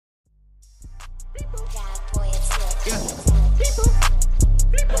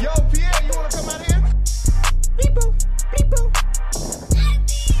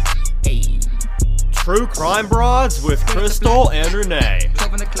True Crime Broads with Crystal and Renee.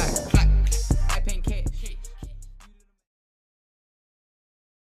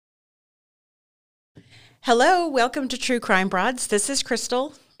 Hello, welcome to True Crime Broads. This is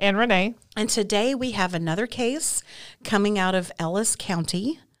Crystal. And Renee. And today we have another case coming out of Ellis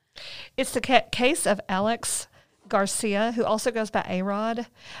County. It's the case of Alex Garcia, who also goes by Arod.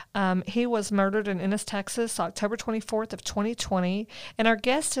 He was murdered in Ennis, Texas, October 24th of 2020. And our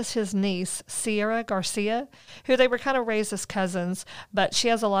guest is his niece, Sierra Garcia, who they were kind of raised as cousins, but she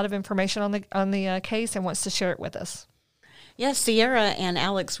has a lot of information on the case and wants to share it with us. Yes, Sierra and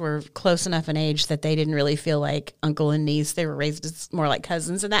Alex were close enough in age that they didn't really feel like uncle and niece. They were raised as more like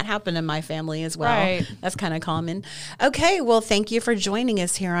cousins, and that happened in my family as well. Right. That's kind of common. Okay, well, thank you for joining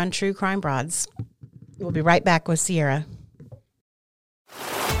us here on True Crime Broads. We'll be right back with Sierra.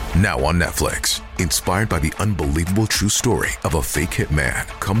 Now on Netflix, inspired by the unbelievable true story of a fake hitman,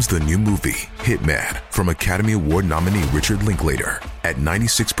 comes the new movie, Hitman, from Academy Award nominee Richard Linklater. At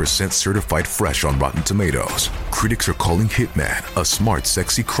 96% certified fresh on Rotten Tomatoes, critics are calling Hitman a smart,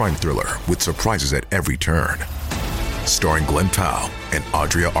 sexy crime thriller with surprises at every turn. Starring Glenn Powell and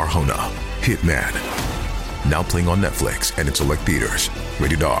Adria Arjona, Hitman. Now playing on Netflix and in select theaters.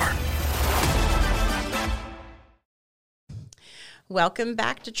 Rated R. Welcome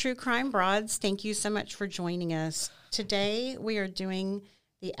back to True Crime Broads. Thank you so much for joining us. Today we are doing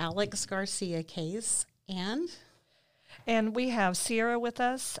the Alex Garcia case, and we have Sierra with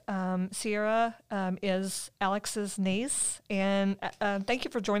us. Sierra is Alex's niece, and thank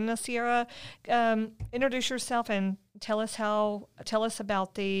you for joining us, Sierra. Introduce yourself and tell us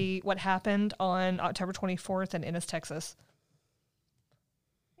about what happened on October 24th in Ennis, Texas.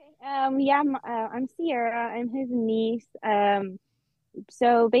 I'm Sierra. I'm his niece.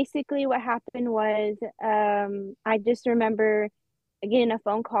 So basically what happened was I just remember getting a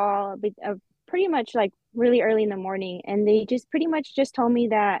phone call pretty much like really early in the morning, and they just pretty much just told me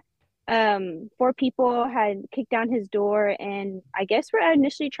that 4 people had kicked down his door, and I guess were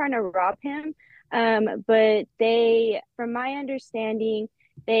initially trying to rob him. But they, from my understanding,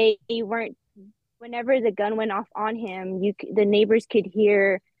 they weren't, whenever the gun went off on him, the neighbors could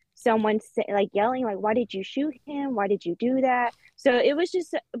hear someone yelling, like, why did you shoot him? Why did you do that? So it was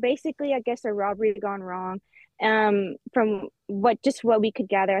just basically, I guess, a robbery gone wrong, from what we could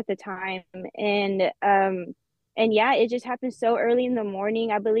gather at the time. And yeah, it just happened so early in the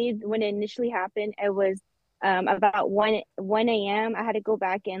morning. I believe when it initially happened, it was about 1 a.m. I had to go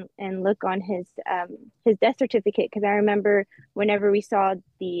back and look on his death certificate, because I remember whenever we saw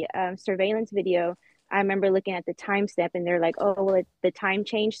the surveillance video, I remember looking at the timestamp, and they're like, oh, well, the time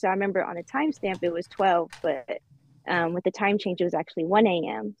changed. So I remember on the timestamp it was 12, but with the time change, it was actually 1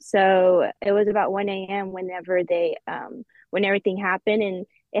 a.m. So it was about 1 a.m. whenever when everything happened, and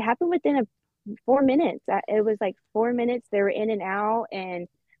it happened within 4 minutes. It was like 4 minutes. They were in and out, and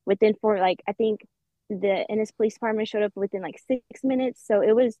within I think the Ennis Police Department showed up within like 6 minutes. So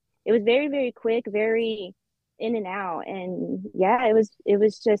it was very, very quick, very in and out. And yeah, it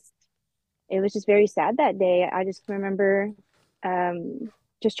was just very sad that day. I just remember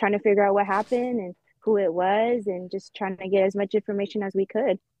just trying to figure out what happened and who it was, and just trying to get as much information as we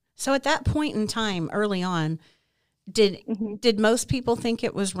could. So at that point in time, early on, did most people think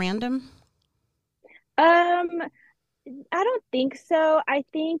it was random? I don't think so. I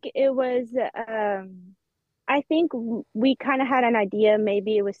think it was, I think we kind of had an idea.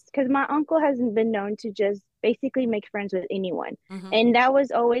 Maybe it was because my uncle hasn't been known to just basically make friends with anyone. Mm-hmm. And that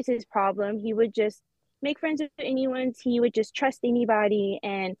was always his problem. He would just make friends with anyone. He would just trust anybody.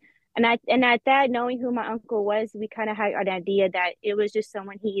 And at that, knowing who my uncle was, we kind of had an idea that it was just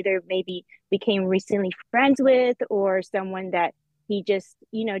someone he either maybe became recently friends with, or someone that he just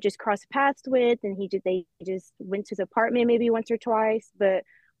crossed paths with, and they just went to his apartment maybe once or twice. But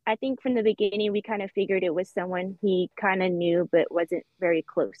I think from the beginning, we kind of figured it was someone he kind of knew, but wasn't very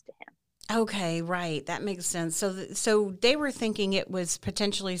close to him. Okay, right. That makes sense. So they were thinking it was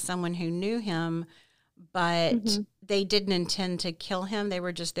potentially someone who knew him, but Mm-hmm. they didn't intend to kill him. They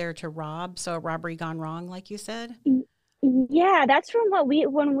were just there to rob. So a robbery gone wrong, like you said? Yeah, that's from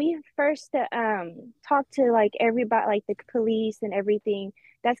when we first talked to like everybody, like the police and everything.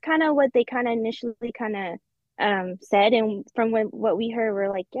 That's kind of what they kind of initially kind of said. And from what we heard,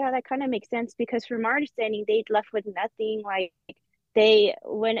 we're like, yeah, that kind of makes sense, because from our understanding, they'd left with nothing. Like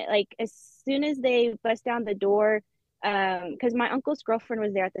as soon as they bust down the door, because my uncle's girlfriend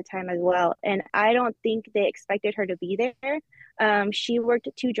was there at the time as well, and I don't think they expected her to be there. She worked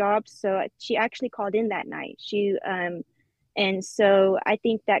 2 jobs, so she actually called in that night. And so I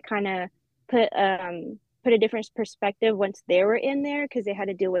think that kind of put a different perspective once they were in there, because they had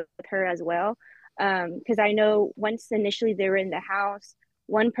to deal with her as well. Because I know once initially they were in the house,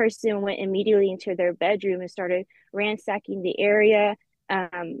 one person went immediately into their bedroom and started ransacking the area.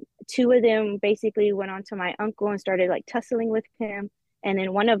 Two of them basically went on to my uncle and started like tussling with him. And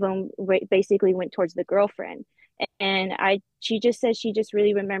then one of them basically went towards the girlfriend. And she just said she just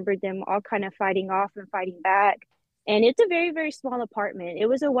really remembered them all kind of fighting off and fighting back. And it's a very, very small apartment. It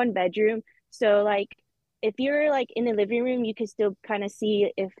was a 1 bedroom. So like if you're like in the living room, you can still kind of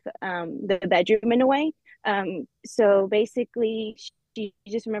see if the bedroom in a way. So basically she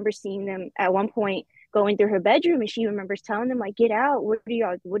just remembers seeing them at one point going through her bedroom, and she remembers telling them like, get out, what do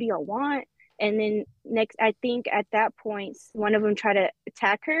y'all want? And then next, I think at that point one of them tried to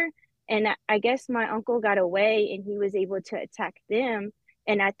attack her, and I guess my uncle got away and he was able to attack them.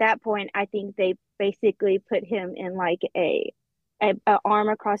 And at that point I think they basically put him in like a arm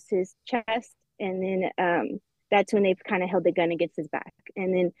across his chest, and then that's when they kind of held the gun against his back.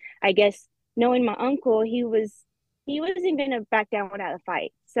 And then I guess knowing my uncle, he wasn't gonna back down without a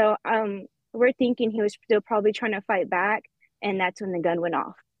fight. So we're thinking he was still probably trying to fight back, and that's when the gun went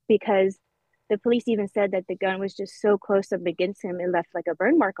off, because the police even said that the gun was just so close up against him, it left like a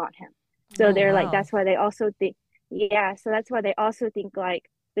burn mark on him. So they're like, that's why they also think, yeah, so that's why they also think like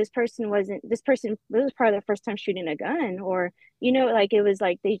this person was probably their first time shooting a gun, or like it was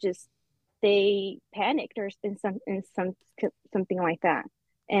like they panicked or in something like that.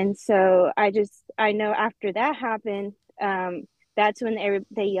 And so I know after that happened, that's when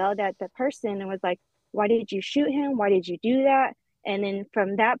they yelled at the person and was like, why did you shoot him? Why did you do that? And then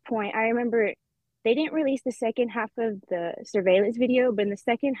from that point, I remember they didn't release the second half of the surveillance video, but in the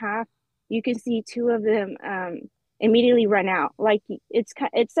second half, you can see two of them immediately run out. Like it's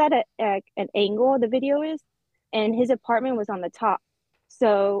at an angle, the video is, and his apartment was on the top.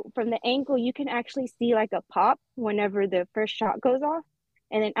 So from the angle, you can actually see like a pop whenever the first shot goes off.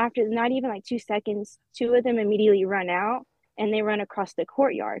 And then after not even like 2 seconds, two of them immediately run out and they run across the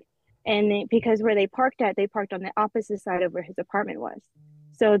courtyard. And then, because where they parked on the opposite side of where his apartment was.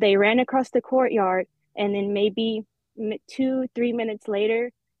 So they ran across the courtyard, and then maybe 2-3 minutes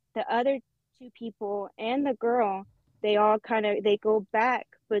later, the other two people and the girl, they go back,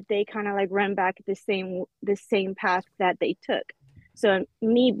 but they kind of like run back the same path that they took. So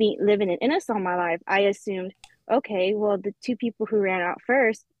me living in Ennis all my life, I assumed, okay, well, the two people who ran out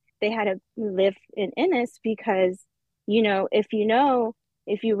first, they had to live in Ennis, because,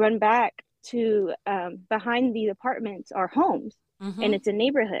 if you run back to behind the apartments are homes, and it's a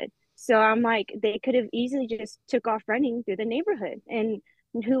neighborhood. So I'm like, they could have easily just took off running through the neighborhood, and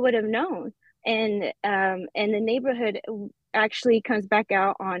who would have known? And the neighborhood actually comes back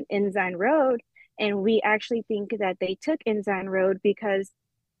out on Ensign Road, and we actually think that they took Ensign Road because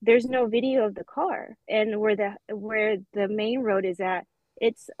there's no video of the car, and where the main road is at,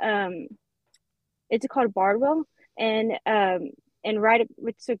 it's called Bardwell, and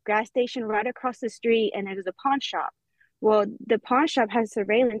it's a gas station right across the street, and there's a pawn shop. Well, the pawn shop has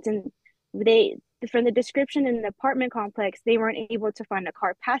surveillance, and from the description in the apartment complex, they weren't able to find a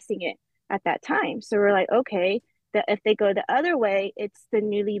car passing it at that time. So we're like, okay, that if they go the other way, it's the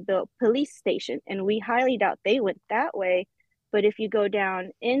newly built police station, and we highly doubt they went that way. But if you go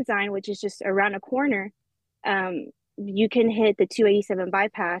down Ensign, which is just around a corner, you can hit the 287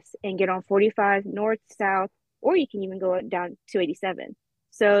 bypass and get on 45 north, south, or you can even go down 287.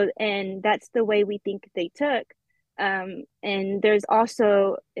 So, and that's the way we think they took. And there's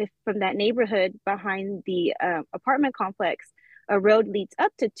also, if from that neighborhood behind the apartment complex, a road leads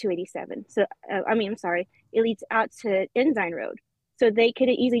up to 287. So, I'm sorry, it leads out to Ensign Road. So they could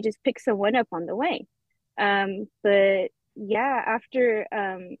have easily just picked someone up on the way. But yeah, after,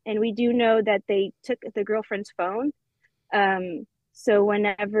 and we do know that they took the girlfriend's phone. So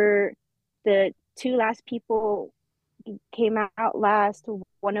whenever the two last people came out last,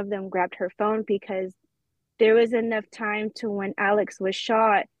 one of them grabbed her phone, because there was enough time to, when Alex was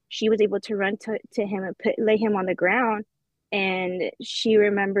shot, she was able to run to him and lay him on the ground. And she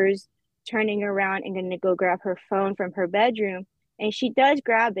remembers turning around and going to go grab her phone from her bedroom. And she does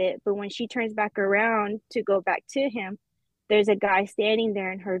grab it, but when she turns back around to go back to him, there's a guy standing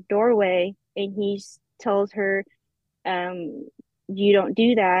there in her doorway, and he tells her, you don't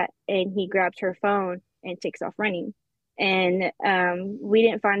do that. And he grabs her phone and takes off running. And we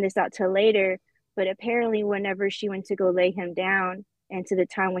didn't find this out till later, but apparently whenever she went to go lay him down, and to the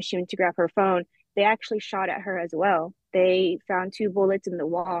time when she went to grab her phone, they actually shot at her as well. They found 2 bullets in the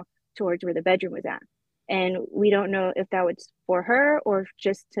wall towards where the bedroom was at. And we don't know if that was for her or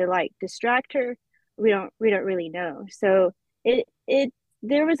just to like distract her. We don't really know. So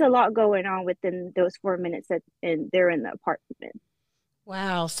there was a lot going on within those 4 minutes that they're in the apartment.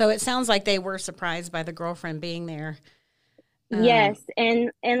 Wow. So it sounds like they were surprised by the girlfriend being there. Yes, and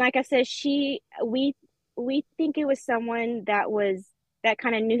like I said, we think it was someone that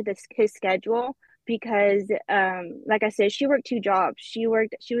kind of knew his schedule because like I said, she worked two jobs. She was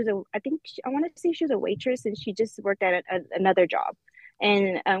a I think I want to say she was a waitress and she just worked at another job,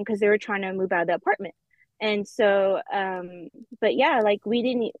 and because they were trying to move out of the apartment, and so but yeah, like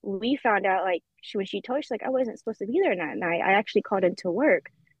we found out like when she told us, she's like, I wasn't supposed to be there that night. I actually called into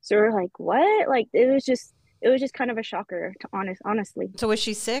work, so we're like, what? Like it was just kind of a shocker, to honestly. So was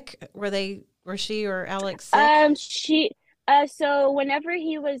she sick? Were she or Alex sick? She so whenever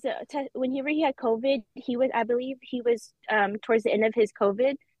he had COVID, I believe he was towards the end of his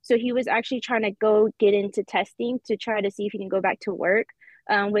COVID, so he was actually trying to go get into testing to try to see if he can go back to work.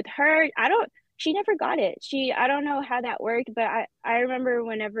 With her, she never got it. I don't know how that worked, but I remember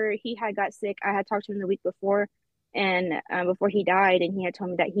whenever he had got sick, I had talked to him the week before, and before he died, and he had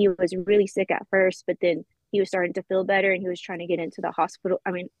told me that he was really sick at first, but then he was starting to feel better and he was trying to get into the hospital.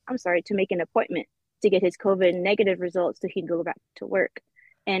 I mean, I'm sorry, to make an appointment to get his COVID negative results so he'd go back to work.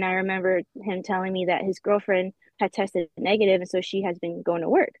 And I remember him telling me that his girlfriend had tested negative, and so she has been going to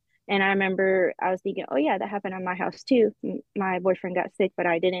work. And I remember I was thinking, oh yeah, that happened at my house too. My boyfriend got sick, but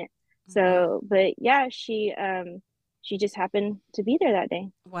I didn't. So, but yeah, she just happened to be there that day.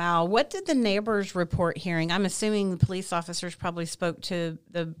 Wow. What did the neighbors report hearing? I'm assuming the police officers probably spoke to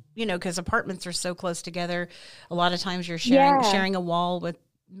because apartments are so close together. A lot of times you're sharing a wall with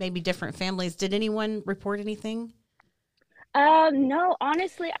maybe different families. Did anyone report anything? No,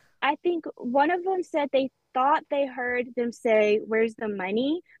 honestly, I think one of them said they thought they heard them say, "Where's the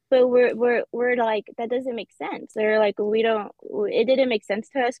money?" But we're like, that doesn't make sense. They're like, we don't. It didn't make sense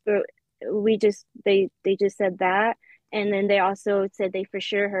to us, but they just said that, and then they also said they for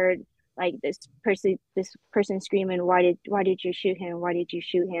sure heard like this person screaming, why did you shoot him? Why did you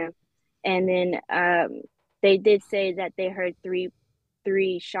shoot him? And then they did say that they heard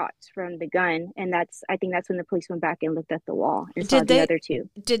three shots from the gun, and I think that's when the police went back and looked at the wall and saw the other two.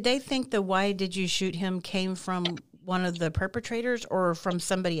 Did they think the "why did you shoot him" came from one of the perpetrators or from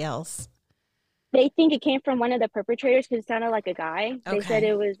somebody else? They think it came from one of the perpetrators because it sounded like a guy. Okay. They said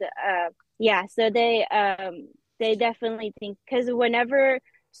it was yeah, so they definitely think because whenever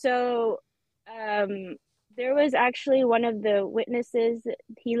so there was actually one of the witnesses,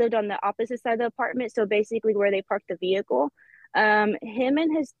 he lived on the opposite side of the apartment, so basically where they parked the vehicle. Him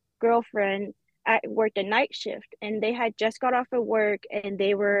and his girlfriend worked a night shift, and they had just got off of work, and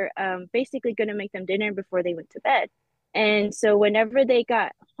they were basically going to make them dinner before they went to bed. And so whenever they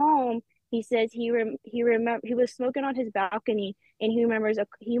got home, he says he was smoking on his balcony, and he remembers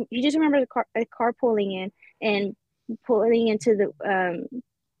he just remembers a car pulling in and pulling into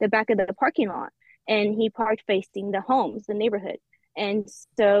the back of the parking lot, and he parked facing the homes, the neighborhood. And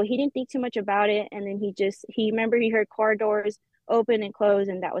so he didn't think too much about it. And then he remember he heard car doors open and close,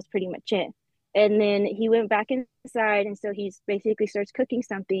 and that was pretty much it. And then he went back inside, and so he's basically starts cooking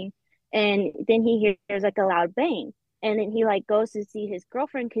something, and then he hears like a loud bang. And then he like goes to see his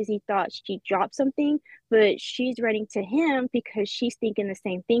girlfriend because he thought she dropped something, but she's running to him because she's thinking the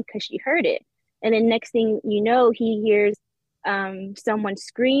same thing because she heard it. And then next thing you know, he hears someone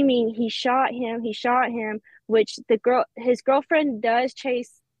screaming, he shot him, which his girlfriend does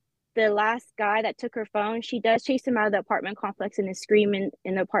chase the last guy that took her phone. She does chase him out of the apartment complex and is screaming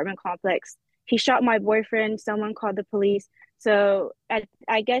in the apartment complex, he shot my boyfriend, someone called the police. So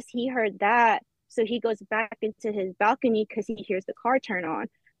I guess he heard that, so he goes back into his balcony because he hears the car turn on,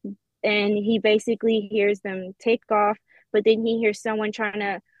 and he basically hears them take off, but then he hears someone trying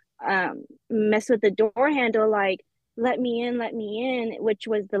to mess with the door handle, like, let me in, which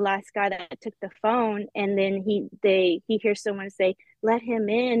was the last guy that took the phone. And then he hears someone say, let him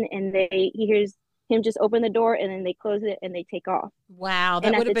in, and he hears him just open the door, and then they close it and they take off. Wow,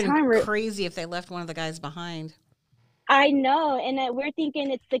 that would have been crazy if they left one of the guys behind. I know, and we're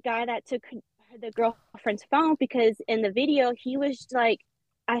thinking it's the guy that took the girlfriend's phone, because in the video he was like,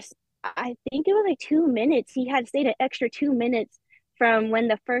 I think it was like 2 minutes. He had stayed an extra 2 minutes from when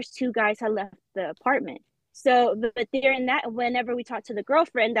the first two guys had left the apartment. So, but during that, whenever we talked to the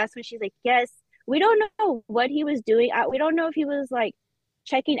girlfriend, that's when she's like, yes, we don't know what he was doing. We don't know if he was like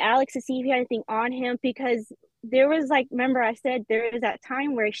checking Alex to see if he had anything on him, because there was like, remember I said there was that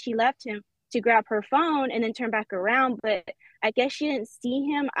time where she left him to grab her phone and then turn back around, but I guess she didn't see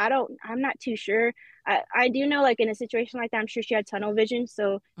him. I'm not too sure. I do know, like, in a situation like that, I'm sure she had tunnel vision.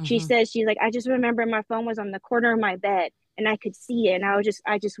 So she says, she's like, I just remember my phone was on the corner of my bed and I could see it, and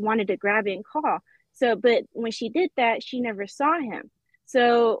I just wanted to grab it and call. So, but when she did that, she never saw him.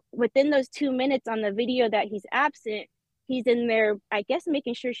 So within those 2 minutes on the video that he's absent, he's in there, I guess,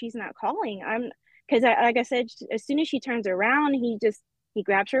 making sure she's not calling. Because like I said, as soon as she turns around, he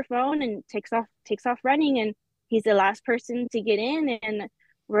grabs her phone and takes off running, and he's the last person to get in. And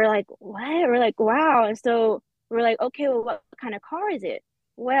we're like, what? We're like, wow. And so we're like, okay, well, what kind of car is it?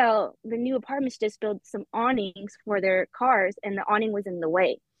 Well, the new apartments just built some awnings for their cars, and the awning was in the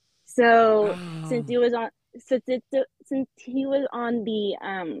way. So since he was on, since he was on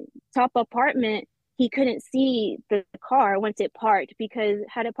the top apartment, he couldn't see the car once it parked, because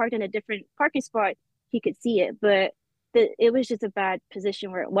had it parked in a different parking spot, he could see it. But it was just a bad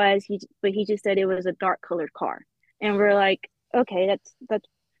position where it was. But he just said it was a dark colored car, and we're like, okay, that's.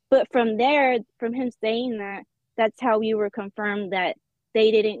 But from there, from him saying that, that's how we were confirmed that they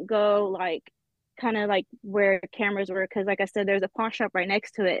didn't go like kind of like where cameras were, because like I said, there's a pawn shop right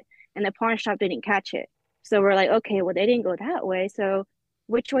next to it, and the pawn shop didn't catch it. So we're like, okay, well, they didn't go that way. So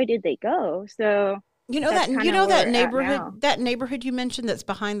which way did they go? So that neighborhood you mentioned that's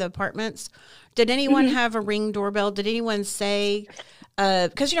behind the apartments. Did anyone have a Ring doorbell? Did anyone say,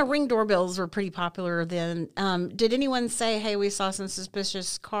 because Ring doorbells were pretty popular then. Did anyone say, hey, we saw some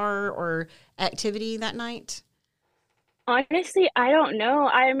suspicious car or activity that night? Honestly, I don't know.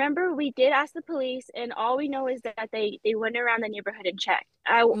 I remember we did ask the police, and all we know is that they went around the neighborhood and checked.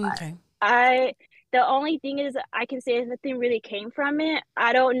 Okay. The only thing is I can say is nothing really came from it.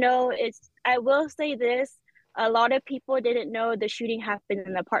 I don't know. I will say this. A lot of people didn't know the shooting happened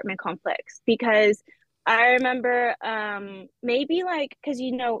in the apartment complex, because I remember maybe like, because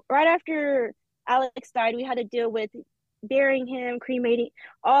right after Alex died, we had to deal with burying him, cremating,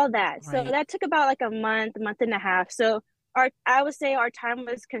 all that. Right. So that took about like a month and a half. So I would say our time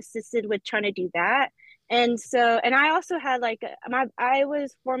was consistent with trying to do that. And I also had I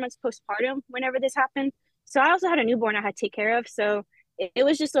was 4 months postpartum whenever this happened. So I also had a newborn I had to take care of. So it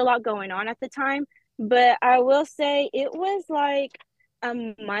was just a lot going on at the time. But I will say it was like a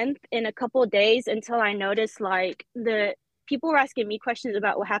month and a couple of days until I noticed like the people were asking me questions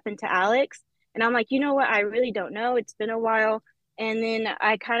about what happened to Alex. And I'm like, you know what? I really don't know. It's been a while. And then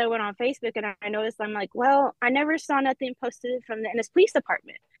I kind of went on Facebook, and I noticed, I'm like, well, I never saw nothing posted from the Ennis Police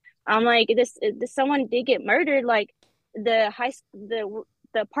Department. I'm like, this someone did get murdered. Like the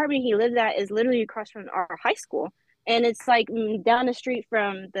apartment he lived at is literally across from our high school, and it's like down the street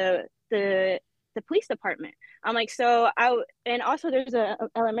from the police department. I'm like, and also there's a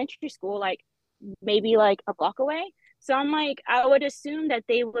elementary school like maybe like a block away. So I'm like, I would assume that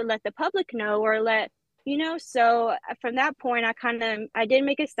they would let the public know, or so from that point, I did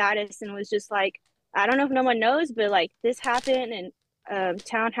make a status and was just like, I don't know if no one knows, but like this happened in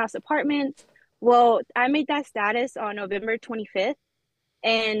townhouse apartments. Well, I made that status on November 25th.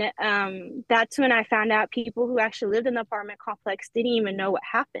 And that's when I found out people who actually lived in the apartment complex didn't even know what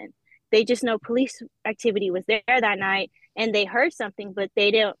happened. They just know police activity was there that night, and they heard something, but they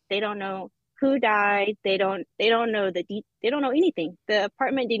don't know who died. They don't know they don't know anything. The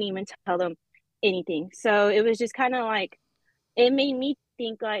apartment didn't even tell them anything. So it was just kind of like, it made me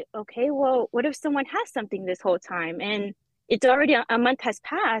think like, okay, well, what if someone has something this whole time and it's already a month has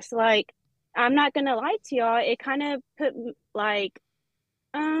passed? Like, I'm not gonna lie to y'all, it kind of put like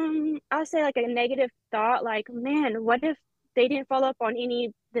I'll say like a negative thought, like, man, what if they didn't follow up on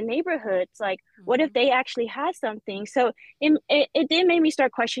the neighborhoods? Like, what if they actually had something? So it did make me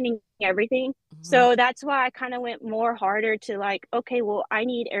start questioning everything. So that's why I kind of went more harder to like, okay, well, I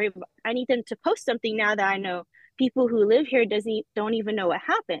need them to post something now that I know people who live here don't even know what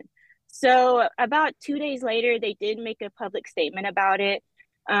happened. So about 2 days later, they did make a public statement about it.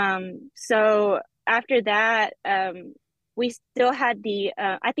 So after that, we still had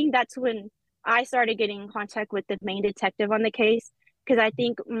I think that's when I started getting in contact with the main detective on the case, because I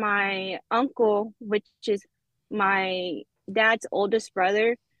think my uncle, which is my dad's oldest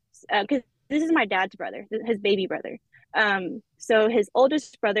brother, because this is my dad's brother, his baby brother. So his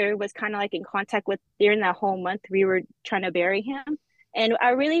oldest brother was kind of like in contact with during that whole month we were trying to bury him. And I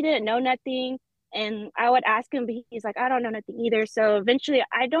really didn't know nothing. And I would ask him, but he's like, I don't know nothing either. So eventually,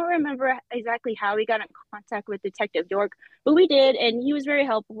 I don't remember exactly how we got in contact with Detective York, but we did, and he was very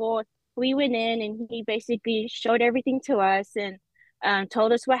helpful. We went in, and he basically showed everything to us and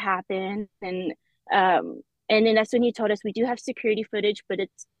told us what happened. And then that's when he told us we do have security footage, but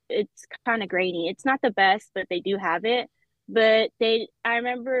it's kind of grainy. It's not the best, but they do have it. But I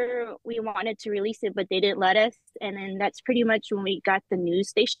remember we wanted to release it, but they didn't let us. And then that's pretty much when we got the news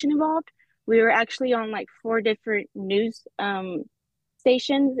station involved. We were actually on like 4 different news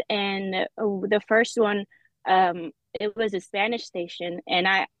stations, and the first one, it was a Spanish station, and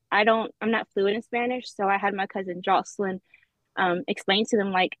I'm not fluent in Spanish, so I had my cousin Jocelyn explain to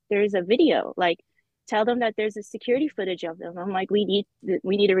them like there's a video, like tell them that there's a security footage of them. I'm like, we need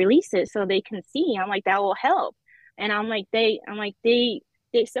to release it so they can see. I'm like, that will help. And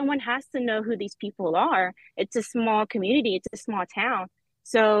someone has to know who these people are. It's a small community. It's a small town.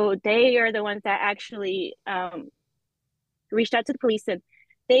 So they are the ones that actually reached out to the police, and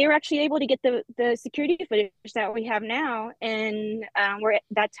they were actually able to get the security footage that we have now. And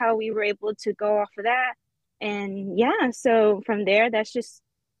that's how we were able to go off of that. And yeah, so from there, that's just,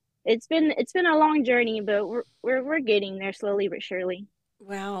 it's been a long journey, but we're getting there slowly but surely.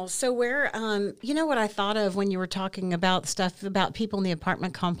 Wow. So where, you know what I thought of when you were talking about stuff about people in the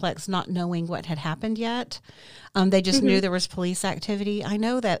apartment complex not knowing what had happened yet. They just knew there was police activity. I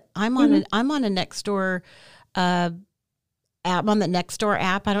know that I'm on a Nextdoor app, on the Nextdoor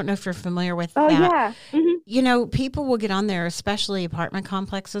app. I don't know if you're familiar with that. Yeah. You know, people will get on there, especially apartment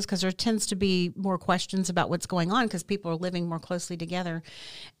complexes, because there tends to be more questions about what's going on because people are living more closely together.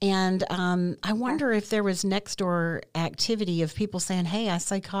 And I wonder if there was Nextdoor activity of people saying, hey, I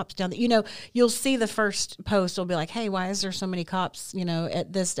see cops down there. You know, you'll see the first post will be like, hey, why is there so many cops, you know,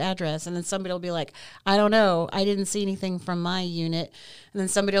 at this address? And then somebody will be like, I don't know. I didn't see anything from my unit. And then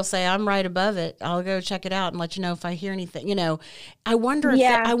somebody will say, I'm right above it. I'll go check it out and let you know if I hear anything. You know, I wonder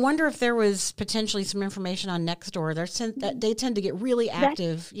if there was potentially some information on Nextdoor. They tend to get really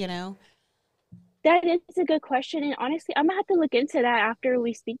active, you know. That is a good question. And honestly, I'm gonna have to look into that after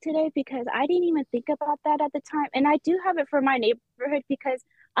we speak today, because I didn't even think about that at the time. And I do have it for my neighborhood because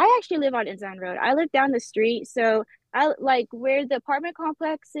I actually live on Ensign Road. I live down the street. So I like where the apartment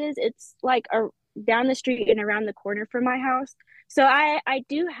complex is, it's like down the street and around the corner from my house. So I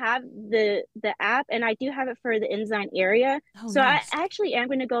do have the app, and I do have it for the Ensign area. Oh, so nice. I actually am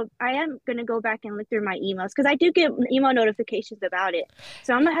gonna go back and look through my emails, because I do get email notifications about it.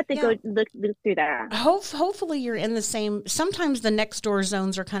 So I'm gonna have to go look through that. Hopefully you're in the same. Sometimes the Nextdoor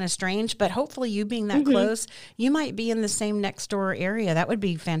zones are kind of strange, but hopefully you being that close, you might be in the same Nextdoor area. That would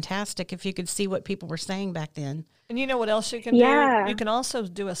be fantastic if you could see what people were saying back then. And you know what else you can do? You can also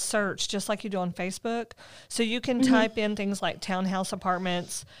do a search just like you do on Facebook. So you can type in things like townhouse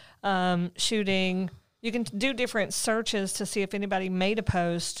apartments, shooting. You can do different searches to see if anybody made a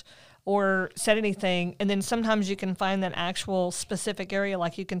post or said anything. And then sometimes you can find that actual specific area,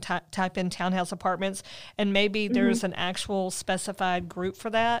 like you can type in townhouse apartments, and maybe there's an actual specified group for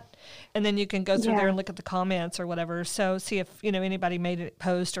that. And then you can go through there and look at the comments or whatever. So see if, you know, anybody made a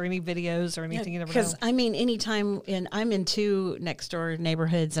post or any videos or anything. You never know. Because, I mean, I'm in two Nextdoor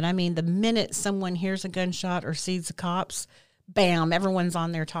neighborhoods, and I mean, the minute someone hears a gunshot or sees the cops, bam, everyone's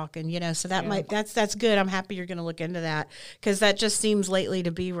on there talking, you know, so that's good. I'm happy you're going to look into that, because that just seems lately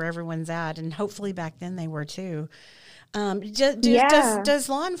to be where everyone's at. And hopefully back then they were too. Does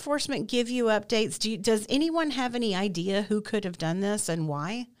law enforcement give you updates? Does anyone have any idea who could have done this and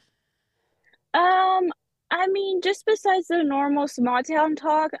why? I mean, just besides the normal small town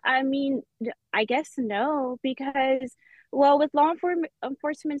talk, I mean, I guess no, because, well, with law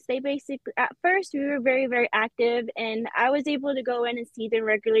enforcement, they basically, at first, we were very, very active, and I was able to go in and see them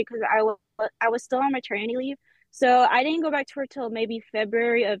regularly because I was still on maternity leave. So I didn't go back to work till maybe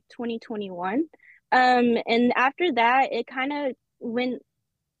February of 2021. And after that, it kind of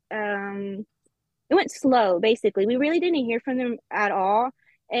it went slow, basically. We really didn't hear from them at all.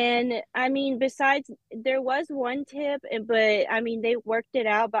 And I mean, besides, there was one tip, but I mean, they worked it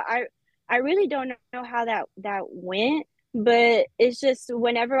out, but I really don't know how that went. But it's just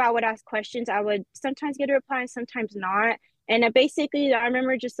whenever I would ask questions, I would sometimes get a reply and sometimes not. And basically, I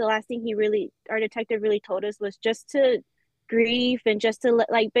remember just the last thing our detective really told us was just to grieve and just to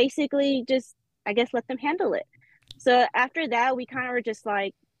basically just, I guess, let them handle it. So after that, we kind of were just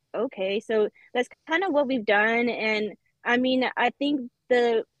like, okay, so that's kind of what we've done. And I mean, I think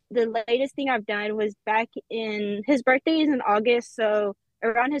the latest thing I've done was back in his birthday is in August. So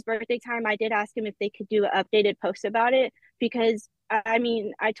around his birthday time, I did ask him if they could do an updated post about it, because I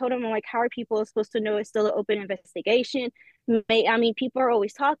mean, I told him, like, how are people supposed to know it's still an open investigation? I mean, people are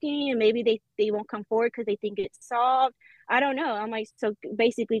always talking, and maybe they won't come forward because they think it's solved. I don't know. I'm like, so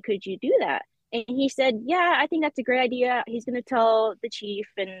basically, could you do that? And he said, yeah, I think that's a great idea. He's going to tell the chief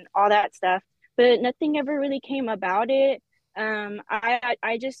and all that stuff, but nothing ever really came about it.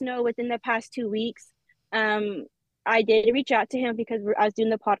 I just know within the past 2 weeks, I did reach out to him because I was doing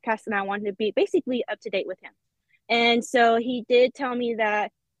the podcast and I wanted to be basically up to date with him. And so he did tell me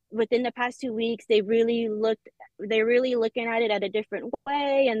that within the past 2 weeks, they're really looking at it at a different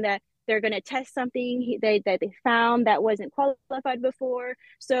way, and that they're going to test something that they found that wasn't qualified before.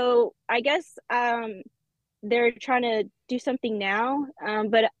 So I guess they're trying to do something now.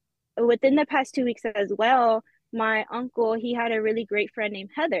 But within the past 2 weeks as well, my uncle, he had a really great friend named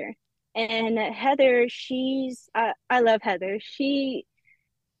Heather. And Heather, I love Heather. She's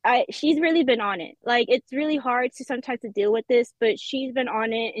really been on it. Like, it's really hard to sometimes to deal with this, but she's been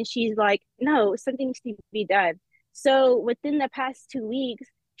on it, and she's like, no, something needs to be done. So within the past 2 weeks,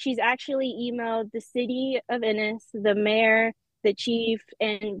 she's actually emailed the city of Ennis, the mayor, the chief,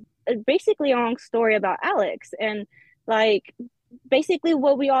 and basically a long story about Alex, and like basically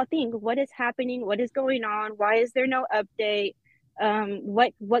what we all think, what is happening, what is going on, why is there no update,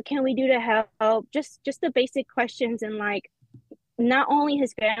 what can we do to help, just the basic questions. And like, not only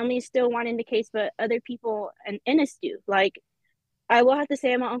his family still wanting the case, but other people in Ennis do. Like, I will have to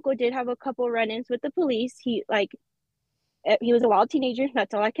say, my uncle did have a couple run-ins with the police. He was a wild teenager.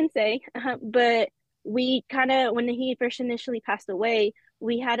 That's all I can say. But we kind of, when he first initially passed away,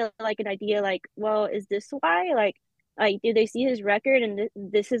 we had an idea, like, well, is this why? Like, do they see his record, and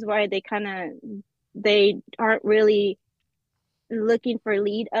this is why they aren't really looking for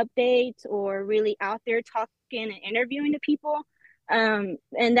lead updates or really out there talking and interviewing the people. And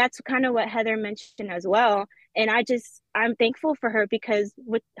that's kind of what Heather mentioned as well. And I'm thankful for her, because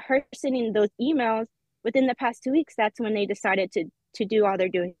with her sending those emails within the past 2 weeks, that's when they decided to do all they're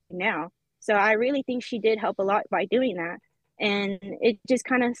doing now. So I really think she did help a lot by doing that. And it just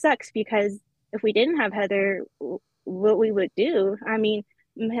kind of sucks, because if we didn't have Heather, what we would do. I mean,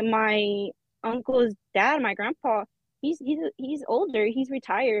 my uncle's dad, my grandpa, he's older, he's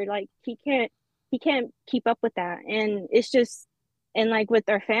retired, like he can't keep up with that. And it's just, and like with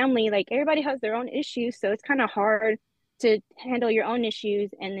our family, like everybody has their own issues, so it's kind of hard to handle your own issues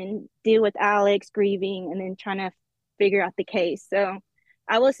and then deal with Alex grieving and then trying to figure out the case. So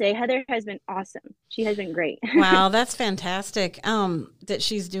I will say Heather has been awesome. She has been great. Wow, that's fantastic. That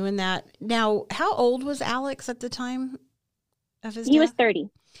she's doing that. Now, how old was Alex at the time of his death? He was 30.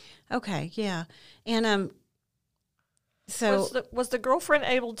 Okay, yeah. And so was the girlfriend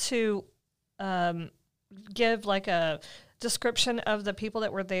able to give like a description of the people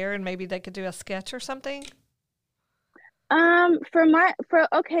that were there, and maybe they could do a sketch or something?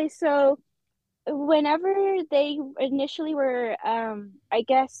 Okay, so whenever they initially were, I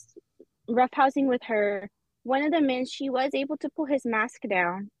guess, roughhousing with her, one of the men, she was able to pull his mask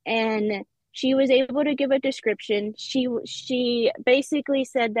down, and she was able to give a description. She basically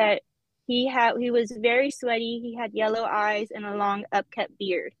said that he was very sweaty, he had yellow eyes and a long upkept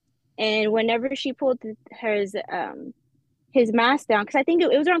beard. And whenever she pulled his mask down, because I think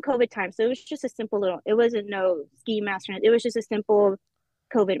it was around COVID time, so it was just a simple it wasn't no ski mask or anything, it was just a simple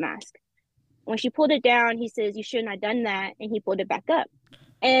COVID mask. When she pulled it down, he says, "You shouldn't have done that," and he pulled it back up.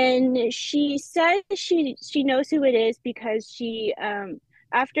 And she said she knows who it is, because she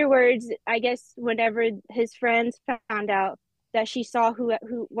afterwards, I guess, whenever his friends found out that she saw who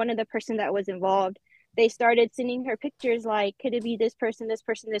one of the person that was involved, they started sending her pictures, like, could it be this person, this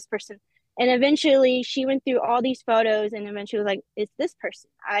person, this person? And eventually she went through all these photos, and eventually was like, it's this person.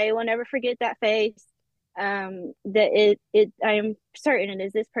 I will never forget that face. That I am certain it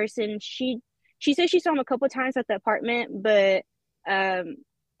is this person. She said she saw him a couple times at the apartment, but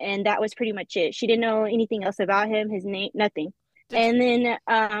and that was pretty much it. She didn't know anything else about him, his name, nothing. And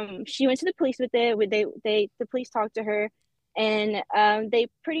then she went to the police with it. The police talked to her, and they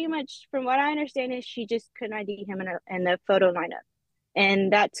pretty much, from what I understand, is she just couldn't ID him in the photo lineup,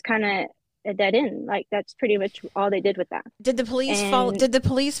 and that's kind of a dead end. Like, that's pretty much all they did with that. Did the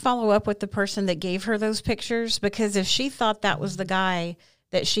police follow up with the person that gave her those pictures? Because if she thought that was the guy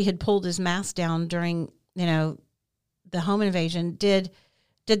that she had pulled his mask down during, the home invasion, did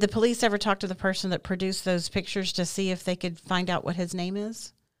the police ever talk to the person that produced those pictures to see if they could find out what his name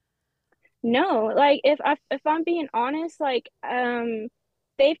is? No, like, if I'm being honest, like,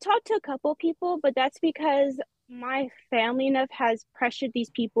 they've talked to a couple people, but that's because my family enough has pressured these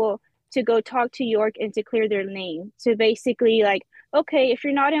people to go talk to York and to clear their name. To basically, like, okay, if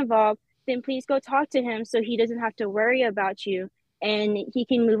you're not involved, then please go talk to him so he doesn't have to worry about you, and he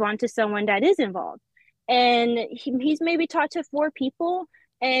can move on to someone that is involved. And he's maybe talked to 4 people,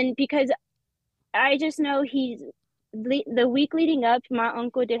 and because I just know the week leading up, my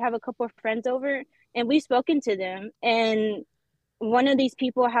uncle did have a couple of friends over, and we've spoken to them, and one of these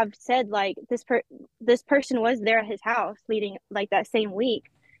people have said, like, this person was there at his house leading, like, that same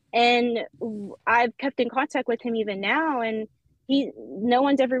week. And I've kept in contact with him even now, and no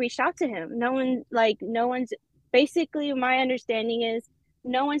one's ever reached out to him. No one's, basically, my understanding is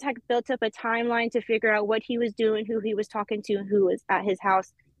no one's had built up a timeline to figure out what he was doing, who he was talking to, and who was at his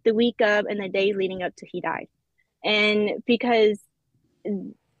house the week of and the days leading up to he died. And because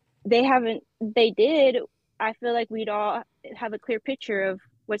they did, I feel like we'd all have a clear picture of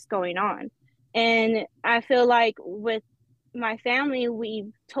what's going on. And I feel like with my family,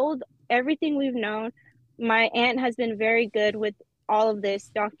 we've told everything we've known, my aunt has been very good with all of this.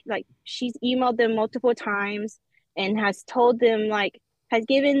 Like she's emailed them multiple times and has told them, like, has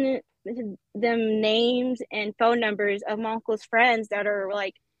given them names and phone numbers of my uncle's friends that are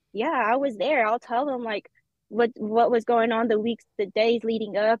like, yeah, I was there. I'll tell them like what was going on the days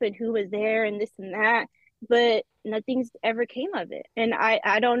leading up and who was there and this and that. But nothing's ever came of it. And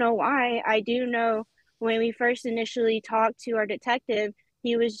I don't know why. I do know when we first initially talked to our detective,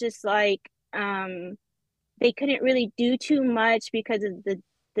 he was just like, they couldn't really do too much because of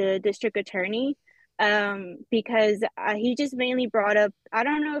the district attorney. Because he just mainly brought up, I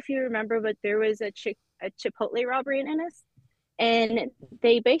don't know if you remember, but there was a Chipotle robbery in Ennis, and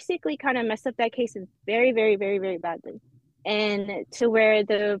they basically kind of messed up that case very, very, very, very badly, and to where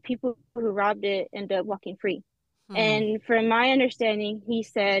the people who robbed it ended up walking free. And from my understanding, he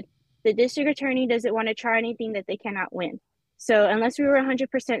said the district attorney doesn't want to try anything that they cannot win. So unless we were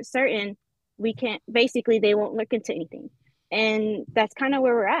 100% certain, we can't, basically they won't look into anything. And that's kind of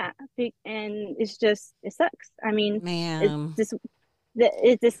where we're at. And it's just, it sucks. I mean, Man. it's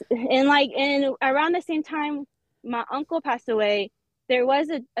just, and around the same time my uncle passed away, there was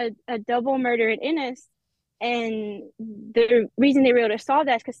a double murder in Ennis. And the reason they were able to solve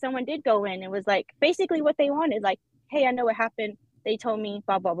that is because someone did go in and was like, basically what they wanted, like, hey, I know what happened. They told me,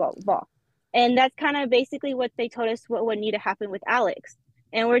 blah, blah, blah, blah. And that's kind of basically what they told us what would need to happen with Alex.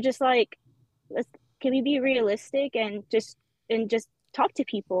 And we're just like, can we be realistic and just talk to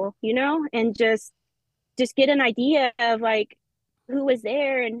people, you know, and just get an idea of like who was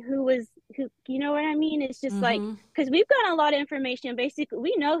there and who, you know what I mean? It's just like, because we've got a lot of information. Basically,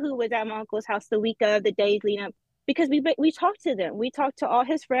 we know who was at my uncle's house the week of, the days leading up, because we talked to them. We talked to all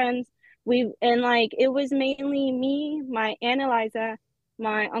his friends. And like, it was mainly me, my Aunt Eliza,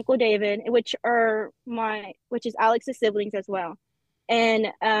 my Uncle David, which is Alex's siblings as well, and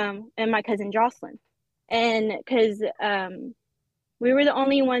my cousin Jocelyn. And because we were the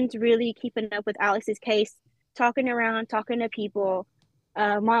only ones really keeping up with Alex's case, talking around, talking to people.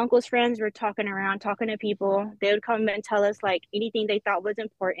 My uncle's friends were talking around, talking to people. They would come and tell us like anything they thought was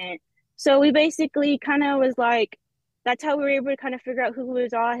important. So we basically kind of was like, that's how we were able to kind of figure out who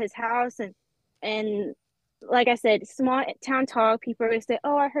was all at his house. And like I said, small town talk, people are going to say,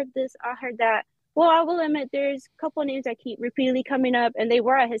 oh, I heard this, I heard that. Well, I will admit there's a couple of names that keep repeatedly coming up, and they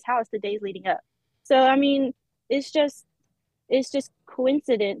were at his house the days leading up. So, I mean, it's just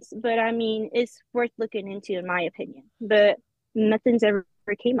coincidence, but I mean, it's worth looking into in my opinion, but nothing's ever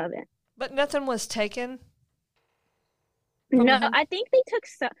came of it. But nothing was taken? No, I think they took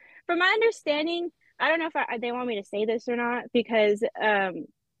some, from my understanding, I don't know if they want me to say this or not, because,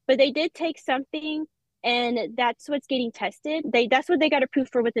 but they did take something, and that's what's getting tested. That's what they got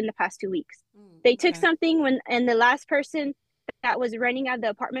approved for within the past 2 weeks. They took something and the last person that was running out of the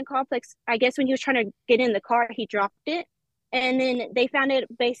apartment complex, I guess when he was trying to get in the car, he dropped it. And then they found it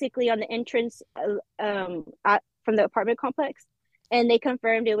basically on the entrance from the apartment complex. And they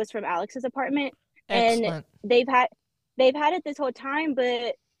confirmed it was from Alex's apartment. Excellent. And they've had it this whole time, but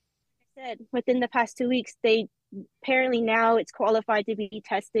like I said, within the past 2 weeks, they apparently now it's qualified to be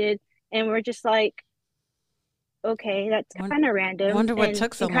tested. And we're just like, okay, that's kind of random. I wonder what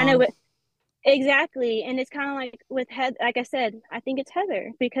took so long. Exactly. And it's kind of like with Heather, like I said, I think it's Heather,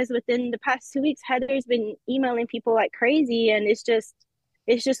 because within the past 2 weeks, Heather's been emailing people like crazy, and it's just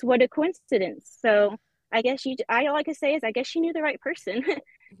what a coincidence. So I guess all I can say is I guess she knew the right person,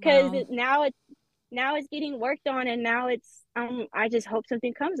 because now it's getting worked on, and now it's I just hope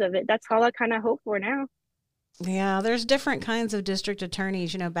something comes of it. That's all I kind of hope for now. Yeah, there's different kinds of district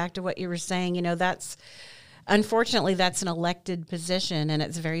attorneys, you know, back to what you were saying, you know, unfortunately, that's an elected position, and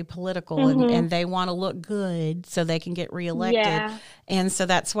it's very political, and they want to look good so they can get reelected. Yeah. And so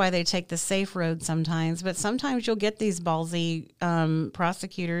that's why they take the safe road sometimes. But sometimes you'll get these ballsy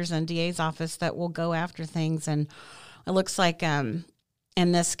prosecutors and DA's office that will go after things. And it looks like in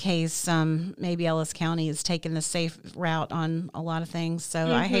this case, maybe Ellis County is taking the safe route on a lot of things.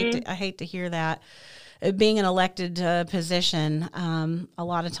 So I hate to hear that. Being an elected position, a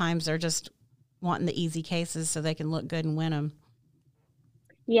lot of times they're just wanting the easy cases so they can look good and win them.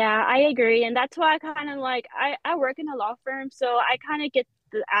 Yeah, I agree. And that's why I kind of like, I work in a law firm, so I kind of get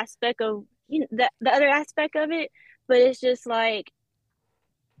the aspect of, you know, the other aspect of it, but it's just like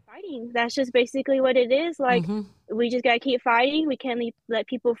fighting. That's just basically what it is. Like, we just got to keep fighting. We can't let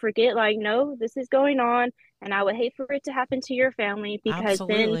people forget, like, no, this is going on, and I would hate for it to happen to your family, because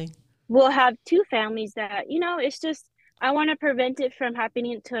then we'll have two families that, you know, it's just, I want to prevent it from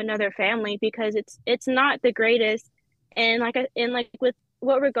happening to another family, because it's not the greatest. And like with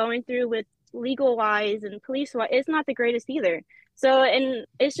what we're going through with legal wise and police wise, it's not the greatest either. So, and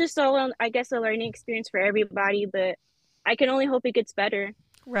it's just so, I guess, a learning experience for everybody, but I can only hope it gets better.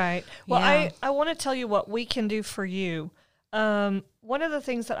 Right. Well, Yeah. I want to tell you what we can do for you. One of the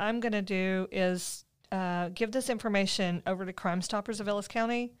things that I'm going to do is give this information over to Crime Stoppers of Ellis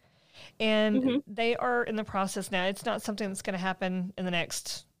County. And they are in the process now. It's not something that's going to happen in the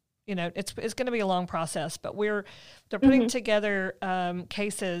next, it's going to be a long process, but they're putting together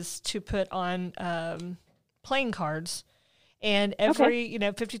cases to put on playing cards. And every,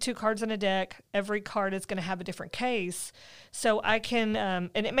 52 cards in a deck, every card is going to have a different case. So I can,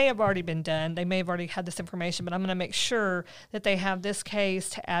 and it may have already been done. They may have already had this information, but I'm going to make sure that they have this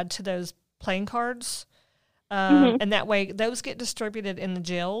case to add to those playing cards. And that way those get distributed in the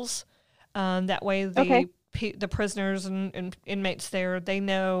jails. That way the prisoners and inmates there,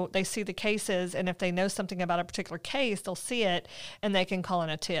 they see the cases, and if they know something about a particular case, they'll see it and they can call in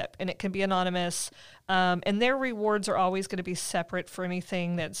a tip, and it can be anonymous. And their rewards are always going to be separate for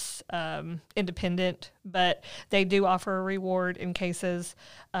anything that's independent, but they do offer a reward in cases.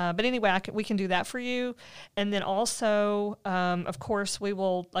 But anyway, we can do that for you. And then also, of course, we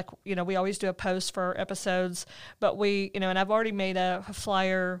will, we always do a post for our episodes, but and I've already made a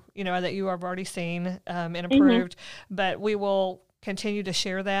flyer, that you have already seen and approved, but we will continue to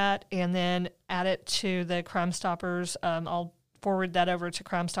share that and then add it to the Crime Stoppers. I'll forward that over to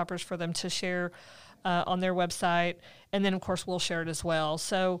Crime Stoppers for them to share on their website. And then, of course, we'll share it as well.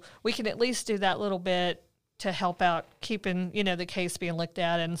 So we can at least do that little bit to help out keeping, the case being looked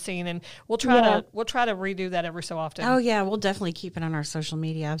at and seen. And we'll try to redo that every so often. Oh yeah, we'll definitely keep it on our social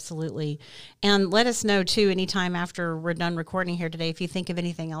media. Absolutely. And let us know too, anytime after we're done recording here today, if you think of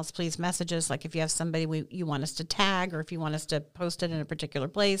anything else, please message us. Like if you have somebody you want us to tag, or if you want us to post it in a particular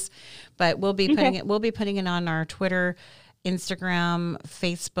place. But we'll be putting it on our Twitter, Instagram,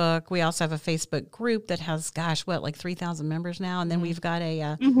 Facebook. We also have a Facebook group that has, like 3,000 members now. And then we've got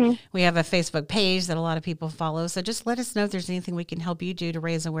we have a Facebook page that a lot of people follow. So just let us know if there's anything we can help you do to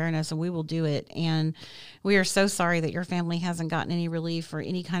raise awareness, and we will do it. And we are so sorry that your family hasn't gotten any relief or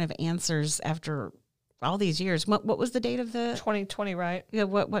any kind of answers after all these years. What was the date of the 2020, right? Yeah.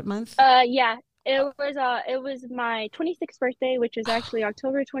 What month? Yeah. It was my 26th birthday, which was actually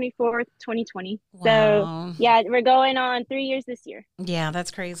October 24th, 2020. Wow. So yeah, we're going on 3 years this year. Yeah, that's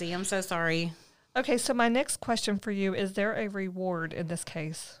crazy. I'm so sorry. Okay, so my next question for you, is there a reward in this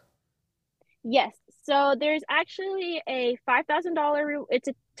case? Yes. So there's actually a $5,000. It's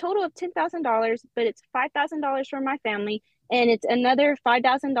a total of $10,000, but it's $5,000 from my family, and it's another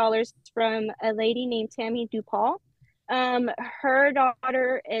 $5,000 from a lady named Tammy DuPaul. Her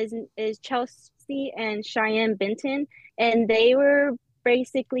daughter is Chelsea and Cheyenne Benton, and they were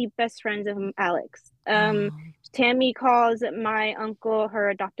basically best friends of Alex. Tammy calls my uncle her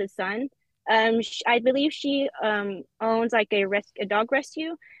adopted son. I believe she owns like a dog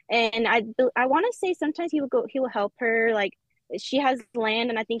rescue, and I want to say sometimes he will help her, like she has land,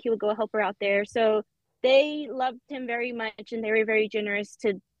 and I think he would go help her out there. So they loved him very much, and they were very generous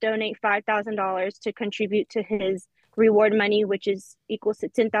to donate $5,000 to contribute to his reward money, which is equals to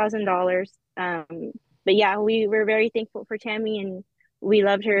 $10,000. But yeah, we were very thankful for Tammy, and we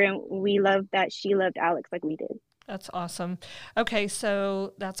loved her, and we loved that she loved Alex like we did. That's awesome. Okay,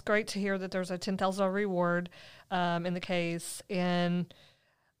 so that's great to hear that there's a $10,000 reward in the case. And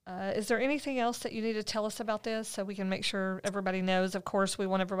is there anything else that you need to tell us about this so we can make sure everybody knows? Of course, we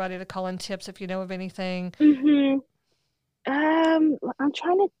want everybody to call in tips if you know of anything. I'm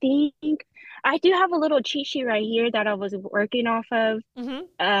trying to think. I do have a little cheat sheet right here that I was working off of.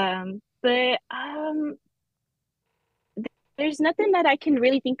 But there's nothing that I can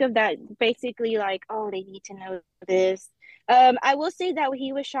really think of that basically like, oh, they need to know this. I will say that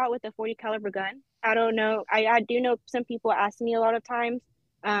he was shot with a .40 caliber gun. I don't know. I do know some people ask me a lot of times,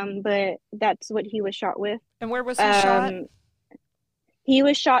 but that's what he was shot with. And where was he shot? He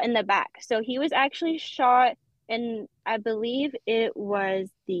was shot in the back. So he was actually shot, and I believe it was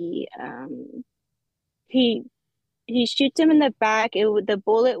the he shoots him in the back. The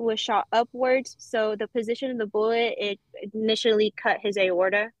bullet was shot upwards, so the position of the bullet, it initially cut his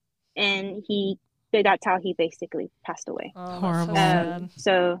aorta, and that's how he basically passed away. Oh, horrible.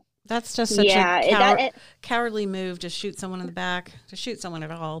 So that's just such a cowardly move to shoot someone in the back, to shoot someone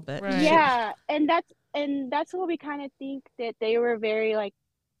at all. But right. Yeah, and that's what we kind of think, that they were very like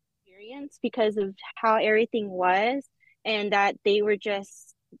experienced because of how everything was, and that they're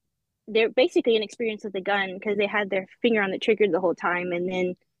basically inexperienced with the gun because they had their finger on the trigger the whole time. And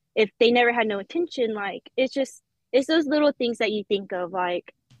then if they never had no intention, like it's those little things that you think of,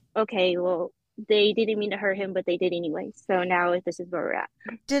 like, okay, well, they didn't mean to hurt him, but they did anyway. So now this is where we're at.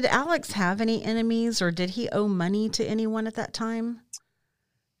 Did Alex have any enemies, or did he owe money to anyone at that time?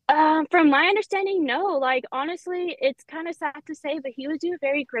 From my understanding, no. Like, honestly, it's kind of sad to say, but he was doing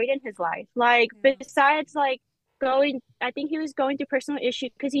very great in his life. Like, besides like I think he was going through personal issues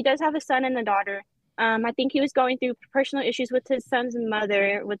because he does have a son and a daughter. I think he was going through personal issues with his son's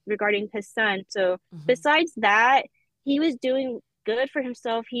mother regarding his son. So besides that, he was doing good for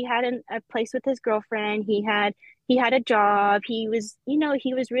himself. He had a place with his girlfriend. He had a job. He was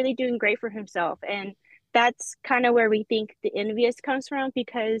really doing great for himself. And that's kind of where we think the envious comes from,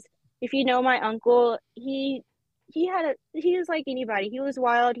 because if you know my uncle, he was like anybody. He was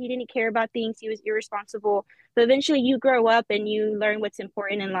wild. He didn't care about things. He was irresponsible. But eventually you grow up and you learn what's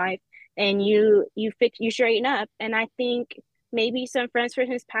important in life, and you straighten up. And I think maybe some friends from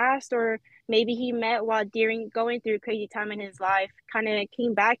his past, or maybe he met while going through a crazy time in his life, kind of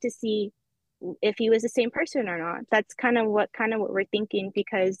came back to see if he was the same person or not. That's kind of what we're thinking,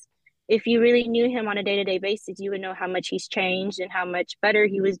 because if you really knew him on a day-to-day basis, you would know how much he's changed and how much better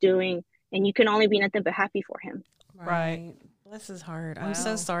he was doing, and you can only be nothing but happy for him. Right. Bless his heart. Wow. I'm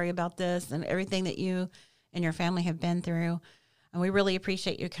so sorry about this and everything that you and your family have been through. And we really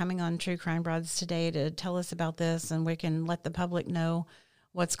appreciate you coming on True Crime Broads today to tell us about this, and we can let the public know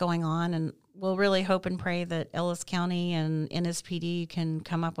what's going on. And we'll really hope and pray that Ellis County and NSPD can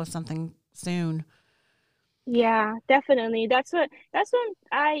come up with something soon. Yeah, definitely. That's what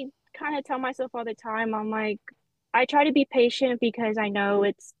I kind of tell myself all the time. I'm like, I try to be patient, because I know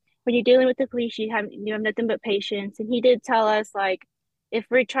it's when you're dealing with the police, you have nothing but patience. And he did tell us, like, if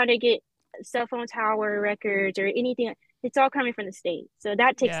we're trying to get cell phone tower records or anything, it's all coming from the state. So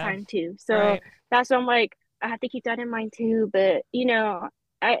that takes time too. So that's why I'm like, I have to keep that in mind too. But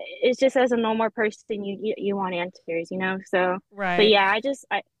it's just, as a normal person, you want answers, So But yeah, I just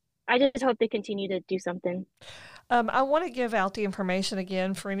hope they continue to do something. I want to give out the information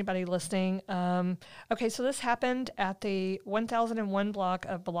again for anybody listening. Okay, so this happened at the 1001 block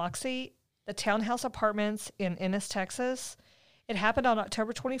of Biloxi, the townhouse apartments in Ennis, Texas. It happened on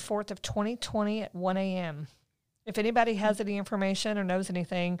October 24th of 2020 at 1 a.m. If anybody has any information or knows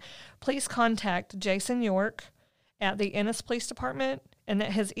anything, please contact Jason York at the Ennis Police Department, and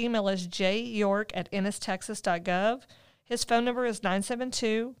that his email is jyork@ennistexas.gov. His phone number is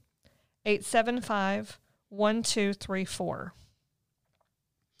 972-875-1234.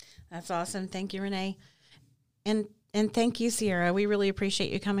 That's awesome. Thank you, Renee. And thank you, Sierra. We really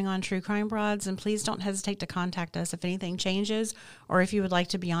appreciate you coming on True Crime Broads. And please don't hesitate to contact us if anything changes, or if you would like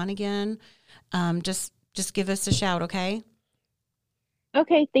to be on again. Just give us a shout, okay?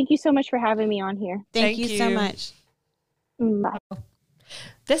 Okay. Thank you so much for having me on here. Thank you so much. Bye.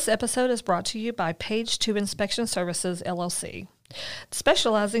 This episode is brought to you by Page 2 Inspection Services, LLC.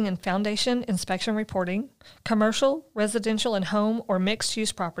 Specializing in foundation inspection reporting, commercial, residential, and home or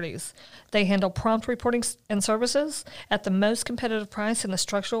mixed-use properties. They handle prompt reporting and services at the most competitive price in the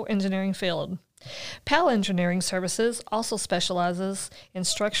structural engineering field. PAL Engineering Services also specializes in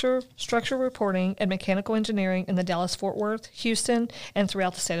structure reporting, and mechanical engineering in the Dallas-Fort Worth, Houston, and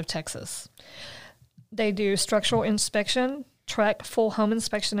throughout the state of Texas. They do structural inspection, track full home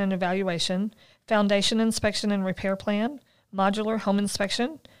inspection and evaluation, foundation inspection and repair plan, modular home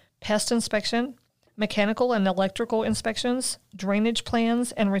inspection, pest inspection, mechanical and electrical inspections, drainage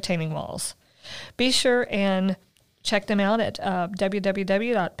plans, and retaining walls. Be sure and check them out at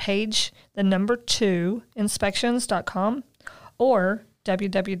www.page2inspections.com or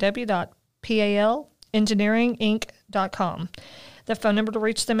www.palengineeringinc.com. The phone number to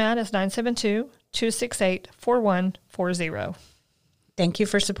reach them at is 972-268-4140. Thank you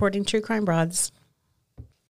for supporting True Crime Broads.